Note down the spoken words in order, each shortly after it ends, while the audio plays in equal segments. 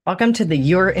Welcome to the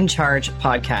You're in Charge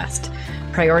podcast,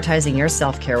 prioritizing your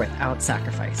self-care without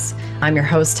sacrifice. I'm your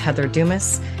host, Heather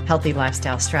Dumas, healthy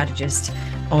lifestyle strategist,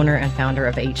 owner and founder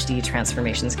of HD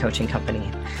Transformations Coaching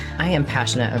Company. I am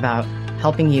passionate about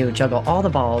helping you juggle all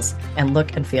the balls and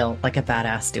look and feel like a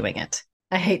badass doing it.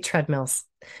 I hate treadmills.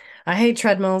 I hate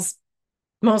treadmills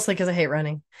mostly because I hate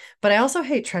running, but I also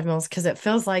hate treadmills because it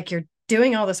feels like you're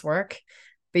doing all this work,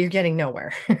 but you're getting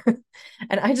nowhere.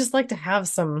 And I just like to have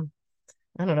some,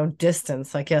 I don't know,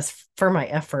 distance, I guess, for my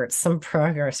efforts, some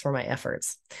progress for my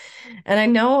efforts. And I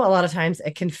know a lot of times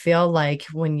it can feel like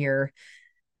when you're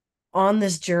on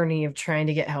this journey of trying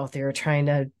to get healthier, trying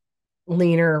to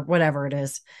leaner, whatever it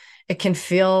is, it can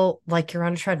feel like you're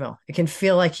on a treadmill. It can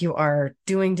feel like you are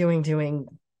doing,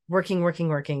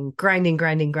 working,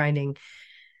 grinding,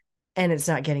 and it's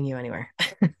not getting you anywhere.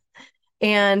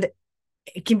 And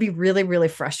it can be really, really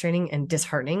frustrating and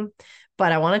disheartening.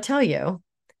 But I want to tell you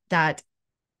that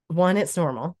one, it's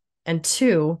normal. And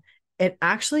two, it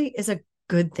actually is a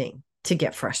good thing to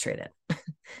get frustrated.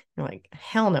 You're like,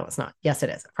 hell no, it's not. Yes, it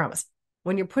is. I promise.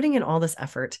 When you're putting in all this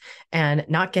effort and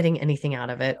not getting anything out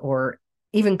of it, or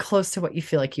even close to what you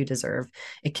feel like you deserve,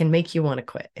 it can make you want to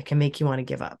quit. It can make you want to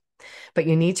give up. But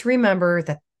you need to remember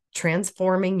that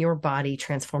transforming your body,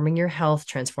 transforming your health,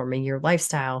 transforming your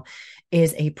lifestyle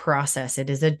is a process. It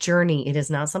is a journey. It is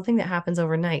not something that happens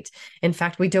overnight. In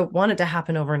fact, we don't want it to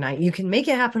happen overnight. You can make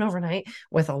it happen overnight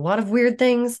with a lot of weird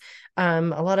things, a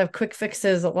lot of quick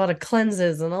fixes, a lot of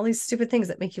cleanses, and all these stupid things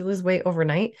that make you lose weight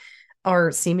overnight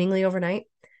or seemingly overnight,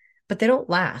 but they don't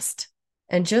last.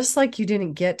 And just like you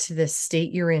didn't get to the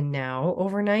state you're in now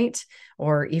overnight,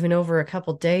 or even over a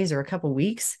couple days or a couple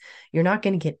weeks, you're not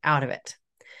going to get out of it.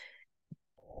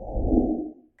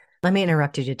 Let me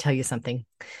interrupt you to tell you something.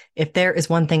 If there is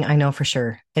one thing I know for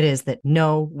sure, it is that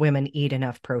no women eat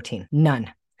enough protein.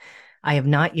 None. I have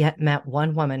not yet met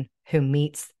one woman who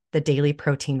meets the daily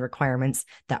protein requirements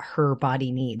that her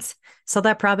body needs. So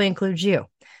that probably includes you.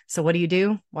 So what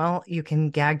do? Well, you can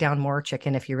gag down more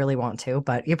chicken if you really want to,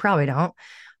 but you probably don't.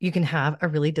 You can have a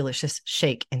really delicious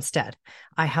shake instead.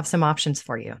 I have some options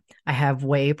for you. I have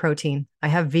whey protein. I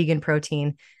have vegan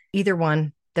protein. Either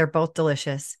one, they're both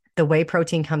delicious. The whey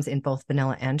protein comes in both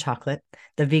vanilla and chocolate.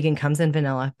 The vegan comes in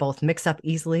vanilla. Both mix up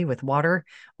easily with water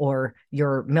or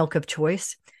your milk of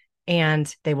choice.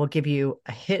 And they will give you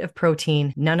a hit of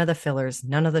protein, none of the fillers,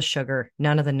 none of the sugar,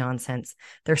 none of the nonsense.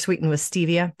 They're sweetened with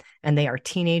stevia and they are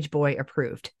teenage boy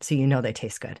approved. So you know they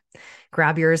taste good.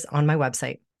 Grab yours on my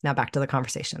website. Now back to the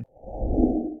conversation.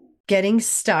 Getting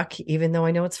stuck, even though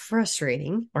I know it's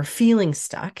frustrating, or feeling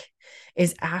stuck,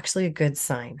 is actually a good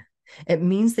sign. It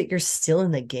means that you're still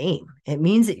in the game. It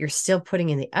means that you're still putting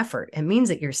in the effort. It means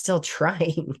that you're still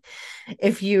trying.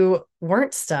 If you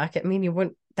weren't stuck, that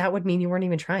would mean you weren't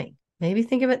even trying. Maybe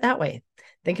think of it that way.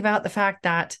 Think about the fact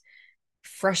that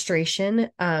frustration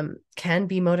can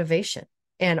be motivation.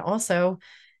 And also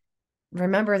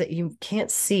remember that you can't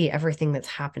see everything that's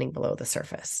happening below the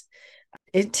surface.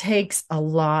 It takes a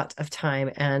lot of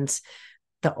time, and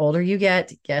the older you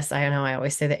get, yes, I know I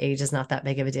always say that age is not that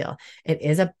big of a deal. It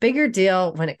is a bigger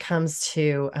deal when it comes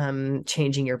to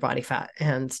changing your body fat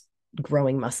and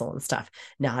growing muscle and stuff.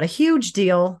 Not a huge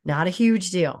deal, not a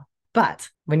huge deal. But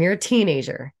when you're a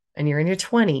teenager and you're in your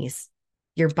 20s,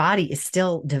 your body is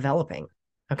still developing.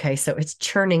 Okay. So it's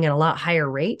churning at a lot higher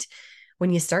rate.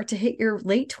 When you start to hit your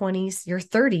late 20s, your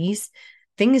 30s,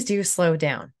 things do slow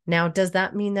down. Now, does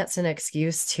that mean that's an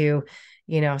excuse to,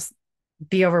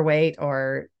 be overweight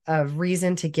or a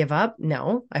reason to give up?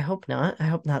 No, I hope not. I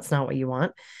hope that's not what you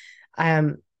want.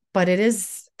 But it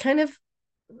is kind of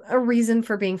a reason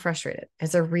for being frustrated.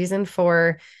 It's a reason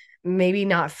for maybe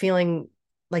not feeling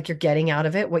like you're getting out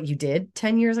of it what you did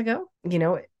 10 years ago.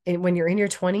 When you're in your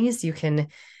 20s, you can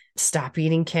stop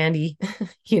eating candy.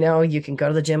 You can go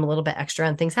to the gym a little bit extra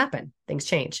and things happen. Things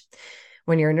change.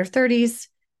 When you're in your 30s,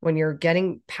 when you're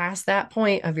getting past that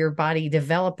point of your body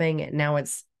developing, now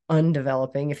it's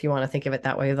undeveloping, if you want to think of it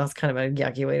that way. That's kind of a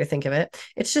yucky way to think of it.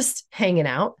 It's just hanging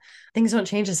out. Things don't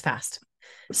change as fast.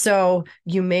 So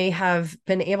you may have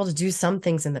been able to do some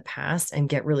things in the past and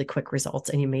get really quick results.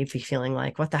 And you may be feeling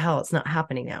like, what the hell? It's not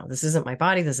happening now. This isn't my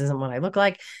body. This isn't what I look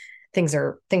like. Things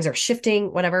are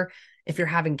shifting, whatever. If you're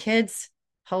having kids,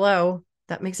 hello,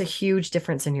 that makes a huge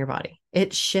difference in your body.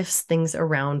 It shifts things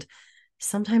around,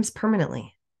 sometimes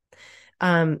permanently.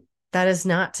 That is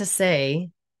not to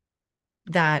say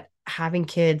that having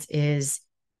kids is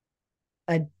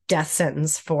a death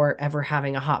sentence for ever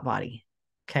having a hot body.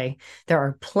 Okay. There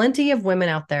are plenty of women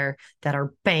out there that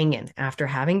are banging after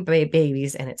having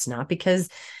babies. And it's not because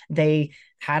they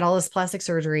had all this plastic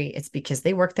surgery. It's because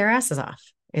they worked their asses off.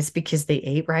 It's because they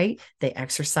ate right, they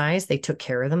exercised, they took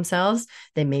care of themselves,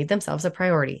 they made themselves a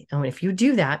priority. And if you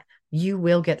do that, you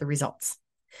will get the results.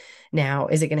 Now,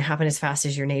 is it going to happen as fast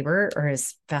as your neighbor or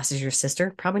as fast as your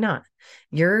sister? Probably not.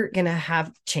 You're going to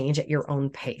have change at your own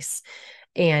pace.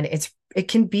 And it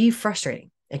can be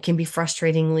frustrating. It can be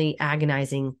frustratingly,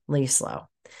 agonizingly slow.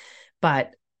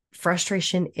 But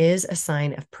frustration is a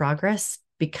sign of progress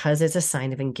because it's a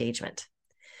sign of engagement.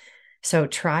 So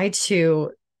try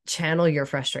to channel your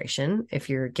frustration if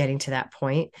you're getting to that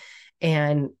point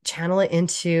and channel it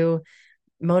into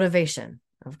motivation.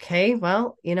 Okay,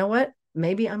 well, you know what?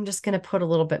 Maybe I'm just going to put a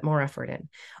little bit more effort in.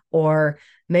 Or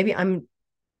maybe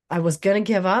I was going to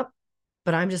give up,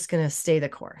 but I'm just going to stay the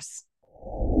course.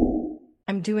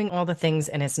 I'm doing all the things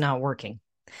and it's not working.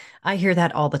 I hear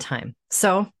that all the time.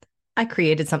 So I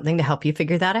created something to help you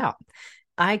figure that out.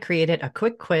 I created a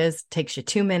quick quiz, takes you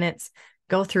 2 minutes,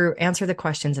 go through, answer the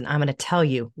questions, and I'm going to tell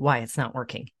you why it's not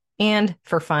working. And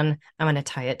for fun, I'm going to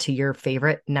tie it to your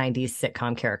favorite 90s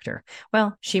sitcom character.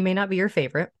 Well, she may not be your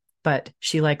favorite, but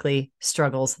she likely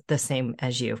struggles the same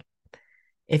as you.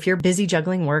 If you're busy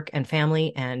juggling work and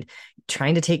family and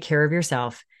trying to take care of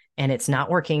yourself and it's not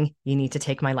working, you need to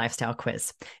take my lifestyle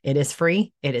quiz. It is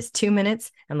free. It is 2 minutes.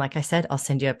 And like I said, I'll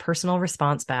send you a personal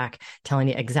response back telling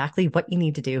you exactly what you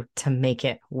need to do to make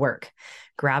it work.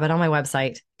 Grab it on my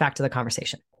website. Back to the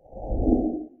conversation.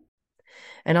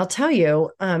 And I'll tell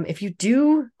you, if you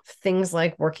do things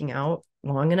like working out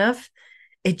long enough,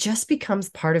 it just becomes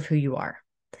part of who you are.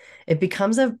 It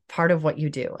becomes a part of what you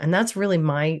do. And that's really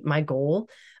my goal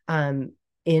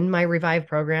in my Revive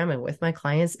program and with my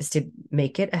clients is to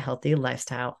make it a healthy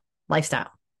lifestyle,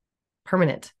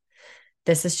 permanent.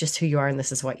 This is just who you are and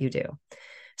this is what you do.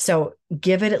 So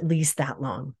give it at least that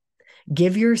long.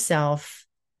 Give yourself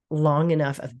long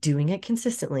enough of doing it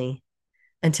consistently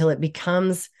until it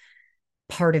becomes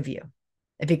part of you.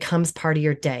 It becomes part of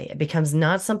your day. It becomes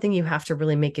not something you have to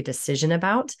really make a decision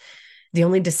about. The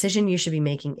only decision you should be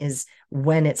making is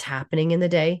when it's happening in the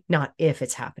day, not if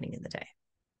it's happening in the day.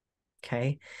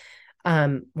 Okay.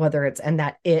 Whether it's, and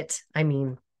that I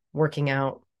mean, working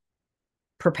out,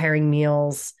 preparing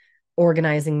meals,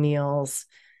 organizing meals,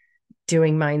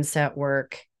 doing mindset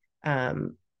work,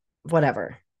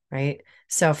 whatever. Right.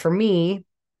 So for me,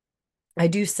 I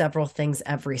do several things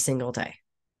every single day.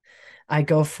 I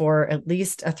go for at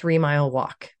least a 3-mile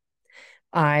walk.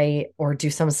 Or do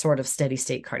some sort of steady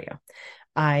state cardio.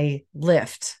 I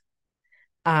lift.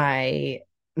 I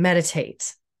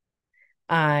meditate.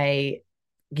 I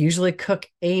usually cook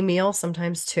a meal,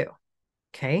 sometimes 2.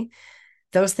 Okay.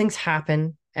 Those things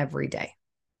happen every day.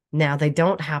 Now, they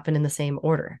don't happen in the same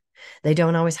order. They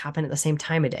don't always happen at the same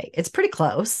time of day. It's pretty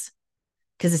close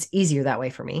because it's easier that way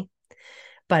for me.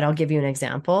 But I'll give you an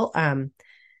example.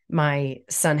 My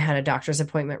son had a doctor's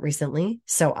appointment recently.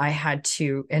 So I had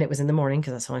to, and it was in the morning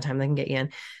because that's the only time they can get you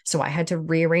in. So I had to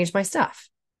rearrange my stuff.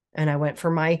 And I went for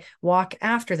my walk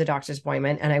after the doctor's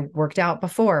appointment and I worked out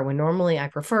before when normally I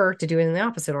prefer to do it in the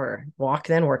opposite order, walk,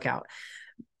 then work out.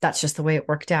 That's just the way it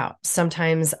worked out.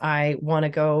 Sometimes I want to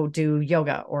go do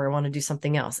yoga or I want to do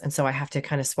something else. And so I have to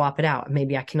kind of swap it out.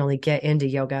 Maybe I can only get into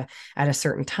yoga at a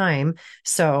certain time.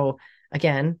 So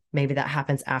again, maybe that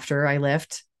happens after I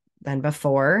lift than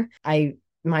before. My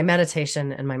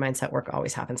meditation and my mindset work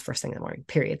always happens first thing in the morning,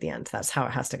 period, the end. That's how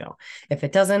it has to go. If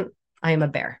it doesn't, I am a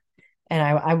bear. And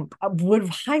I would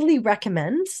highly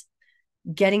recommend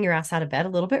getting your ass out of bed a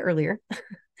little bit earlier.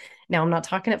 Now, I'm not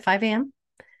talking at 5 a.m.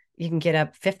 You can get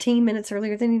up 15 minutes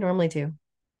earlier than you normally do,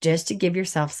 just to give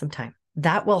yourself some time.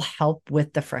 That will help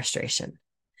with the frustration.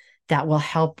 That will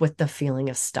help with the feeling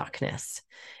of stuckness.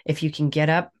 If you can get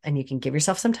up and you can give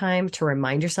yourself some time to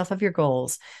remind yourself of your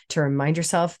goals, to remind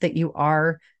yourself that you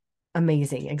are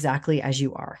amazing exactly as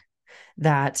you are,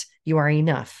 that you are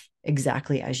enough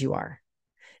exactly as you are.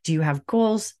 Do you have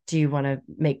goals? Do you want to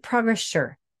make progress?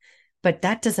 Sure. But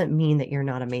that doesn't mean that you're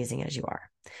not amazing as you are.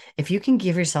 If you can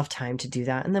give yourself time to do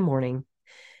that in the morning,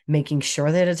 making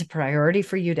sure that it's a priority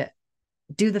for you to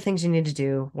do the things you need to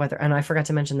do, and I forgot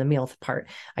to mention the meal part.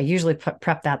 I usually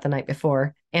prep that the night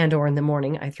before or in the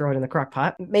morning, I throw it in the crock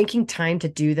pot, making time to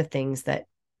do the things that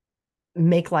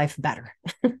make life better.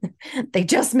 They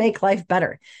just make life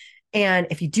better. And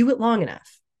if you do it long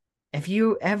enough, if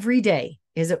you every day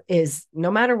is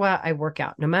no matter what I work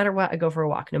out, no matter what I go for a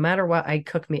walk, no matter what I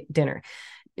cook dinner,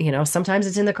 sometimes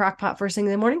it's in the crock pot first thing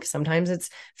in the morning. Sometimes it's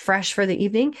fresh for the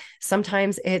evening.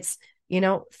 Sometimes it's,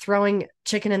 throwing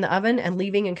chicken in the oven and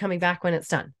leaving and coming back when it's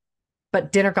done.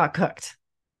 But dinner got cooked.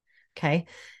 Okay.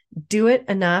 Do it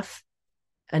enough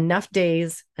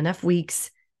days, enough weeks.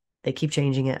 They keep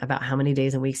changing it about how many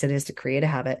days and weeks it is to create a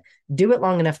habit. Do it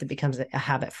long enough that it becomes a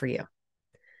habit for you.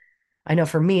 I know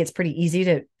for me, it's pretty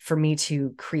easy for me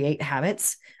to create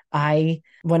habits.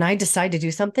 When I decide to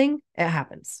do something, it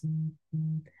happens.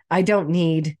 I don't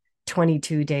need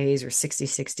 22 days or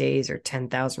 66 days or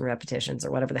 10,000 repetitions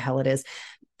or whatever the hell it is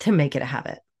to make it a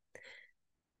habit.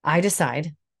 I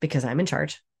decide, because I'm in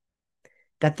charge,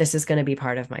 that this is going to be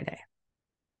part of my day.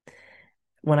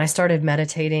 When I started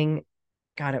meditating,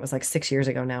 God, it was like 6 years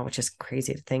ago now, which is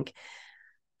crazy to think.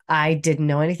 I didn't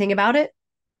know anything about it.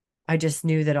 I just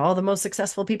knew that all the most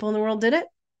successful people in the world did it.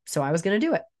 So I was going to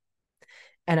do it.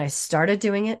 And I started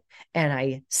doing it and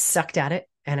I sucked at it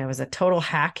and I was a total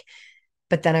hack.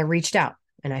 But then I reached out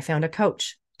and I found a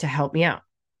coach to help me out.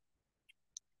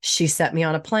 She set me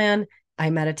on a plan. I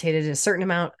meditated a certain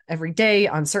amount every day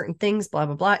on certain things, blah,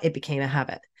 blah, blah. It became a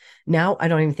habit. Now I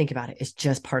don't even think about it. It's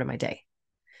just part of my day.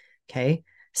 Okay.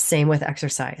 Same with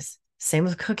exercise. Same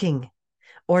with cooking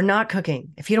or not cooking.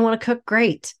 If you don't want to cook,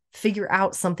 great. Figure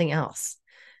out something else.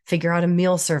 Figure out a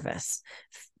meal service.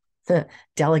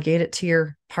 Delegate it to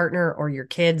your partner or your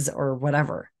kids or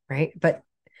whatever, right? But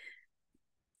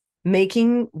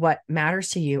making what matters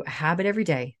to you a habit every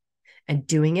day and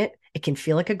doing it, it can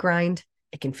feel like a grind.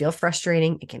 It can feel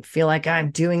frustrating. It can feel like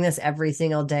I'm doing this every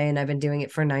single day and I've been doing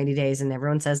it for 90 days and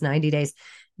everyone says 90 days. It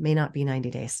may not be 90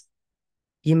 days.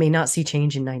 You may not see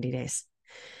change in 90 days.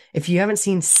 If you haven't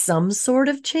seen some sort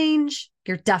of change,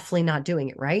 you're definitely not doing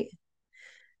it right.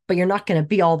 But you're not going to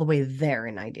be all the way there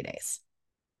in 90 days.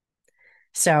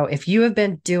 So if you have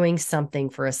been doing something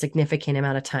for a significant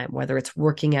amount of time, whether it's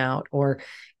working out or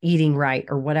eating right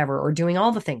or whatever, or doing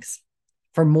all the things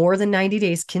for more than 90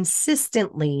 days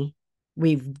consistently,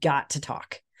 we've got to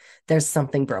talk. There's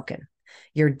something broken.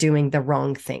 You're doing the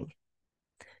wrong thing.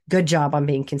 Good job on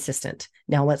being consistent.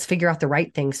 Now let's figure out the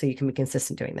right thing so you can be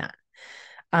consistent doing that.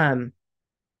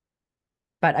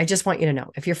 But I just want you to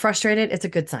know, if you're frustrated, it's a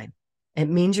good sign. It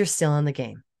means you're still in the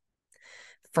game.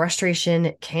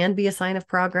 Frustration can be a sign of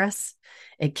progress.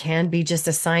 It can be just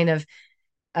a sign of,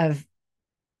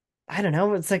 I don't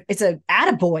know, it's like, it's a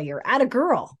attaboy or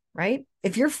attagirl, right?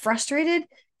 If you're frustrated,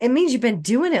 it means you've been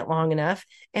doing it long enough,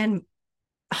 and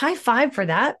high five for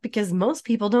that, because most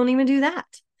people don't even do that.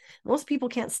 Most people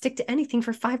can't stick to anything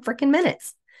for 5 freaking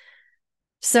minutes.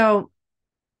 So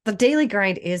the daily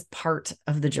grind is part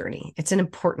of the journey. It's an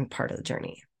important part of the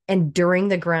journey. And during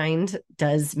the grind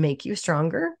does make you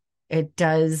stronger. It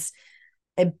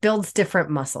builds different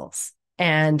muscles.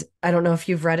 And I don't know if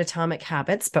you've read Atomic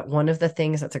Habits, but one of the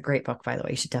things, that's a great book, by the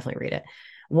way, you should definitely read it.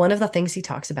 One of the things he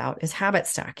talks about is habit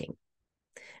stacking.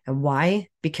 And why?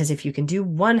 Because if you can do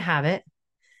one habit,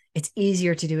 it's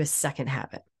easier to do a second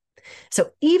habit.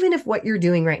 So even if what you're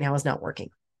doing right now is not working,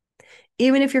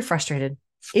 even if you're frustrated,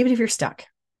 even if you're stuck,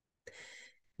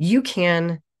 you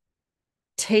can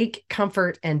take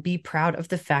comfort and be proud of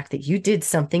the fact that you did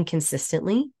something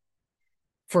consistently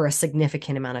for a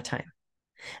significant amount of time.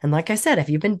 And like I said, if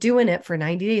you've been doing it for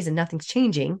 90 days and nothing's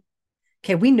changing,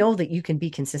 okay, we know that you can be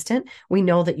consistent. We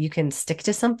know that you can stick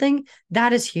to something.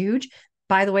 That is huge.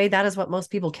 By the way, that is what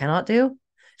most people cannot do.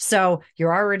 So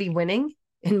you're already winning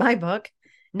in my book.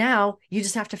 Now you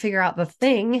just have to figure out the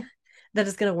thing that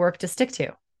is going to work to stick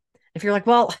to. If you're like,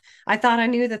 well, I thought I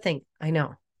knew the thing. I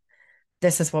know.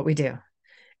 This is what we do.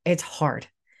 It's hard.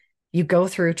 You go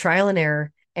through trial and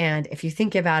error. And if you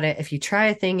think about it, if you try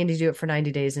a thing and you do it for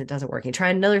 90 days and it doesn't work, you try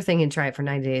another thing and try it for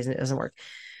 90 days and it doesn't work,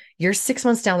 you're 6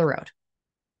 months down the road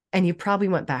and you probably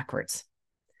went backwards.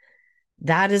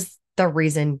 That is the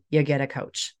reason you get a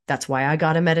coach. That's why I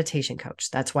got a meditation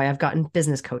coach. That's why I've gotten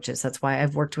business coaches. That's why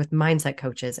I've worked with mindset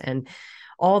coaches and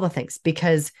all the things,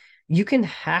 because you can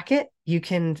hack it. You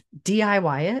can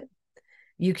DIY it.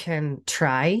 You can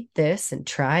try this and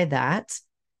try that,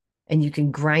 and you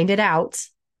can grind it out.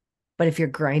 But if you're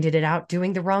grinding it out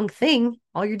doing the wrong thing,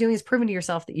 all you're doing is proving to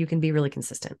yourself that you can be really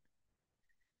consistent.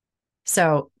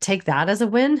 So take that as a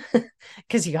win,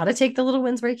 because you got to take the little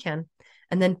wins where you can,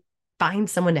 and then find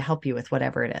someone to help you with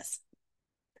whatever it is.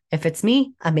 If it's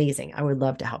me, amazing. I would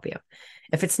love to help you.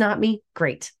 If it's not me,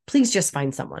 great. Please just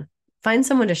find someone. Find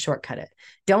someone to shortcut it.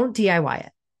 Don't DIY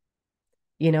it.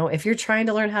 You know, if you're trying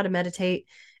to learn how to meditate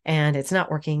and it's not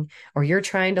working, or you're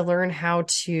trying to learn how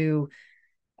to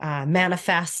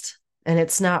manifest and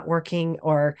it's not working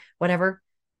or whatever,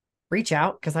 reach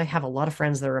out, because I have a lot of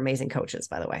friends that are amazing coaches,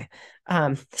 by the way.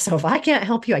 So if I can't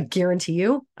help you, I guarantee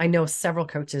you, I know several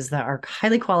coaches that are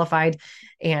highly qualified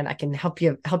and I can help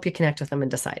you connect with them and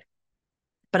decide.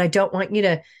 But I don't want you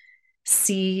to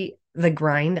see the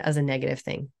grind as a negative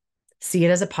thing. See it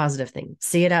as a positive thing.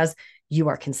 See it as you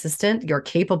are consistent. You're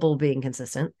capable of being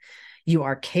consistent. You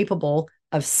are capable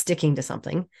of sticking to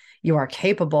something. You are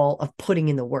capable of putting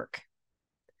in the work.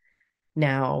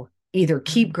 Now, Either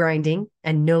keep grinding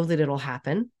and know that it'll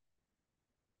happen.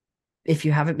 If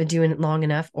you haven't been doing it long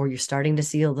enough, or you're starting to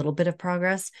see a little bit of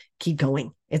progress, keep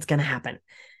going. It's going to happen.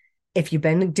 If you've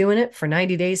been doing it for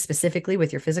 90 days specifically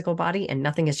with your physical body and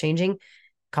nothing is changing,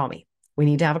 call me. We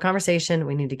need to have a conversation.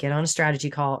 We need to get on a strategy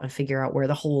call and figure out where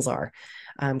the holes are,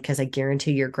 because I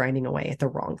guarantee you're grinding away at the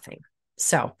wrong thing.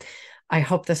 So I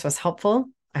hope this was helpful.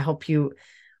 I hope you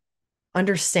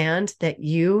understand that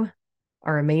you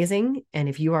are amazing. And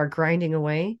if you are grinding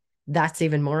away, that's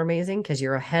even more amazing, because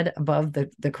you're ahead above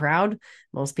the crowd.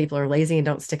 Most people are lazy and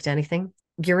don't stick to anything.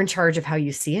 You're in charge of how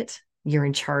you see it. You're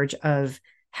in charge of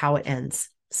how it ends.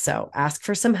 So ask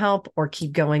for some help or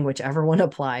keep going, whichever one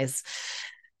applies.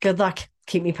 Good luck.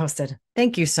 Keep me posted.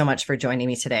 Thank you so much for joining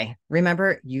me today.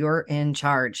 Remember, you're in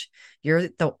charge. You're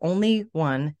the only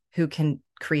one who can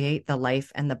create the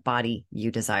life and the body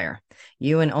you desire.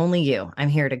 You and only you. I'm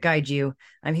here to guide you.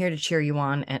 I'm here to cheer you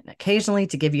on, and occasionally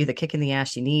to give you the kick in the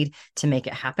ass you need to make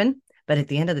it happen. But at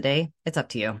the end of the day, it's up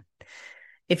to you.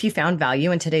 If you found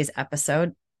value in today's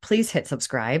episode, please hit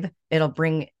subscribe. It'll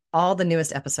bring all the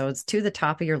newest episodes to the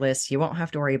top of your list. You won't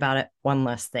have to worry about it. One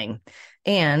less thing.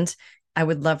 And I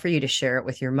would love for you to share it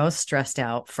with your most stressed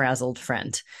out, frazzled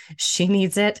friend. She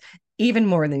needs it even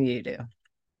more than you do.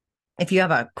 If you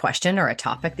have a question or a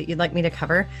topic that you'd like me to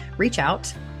cover, reach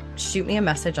out, shoot me a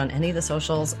message on any of the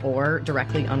socials or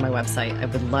directly on my website. I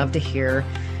would love to hear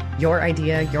your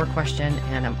idea, your question,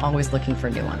 and I'm always looking for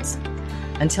new ones.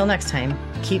 Until next time,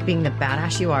 keep being the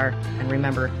badass you are, and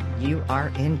remember, you are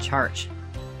in charge.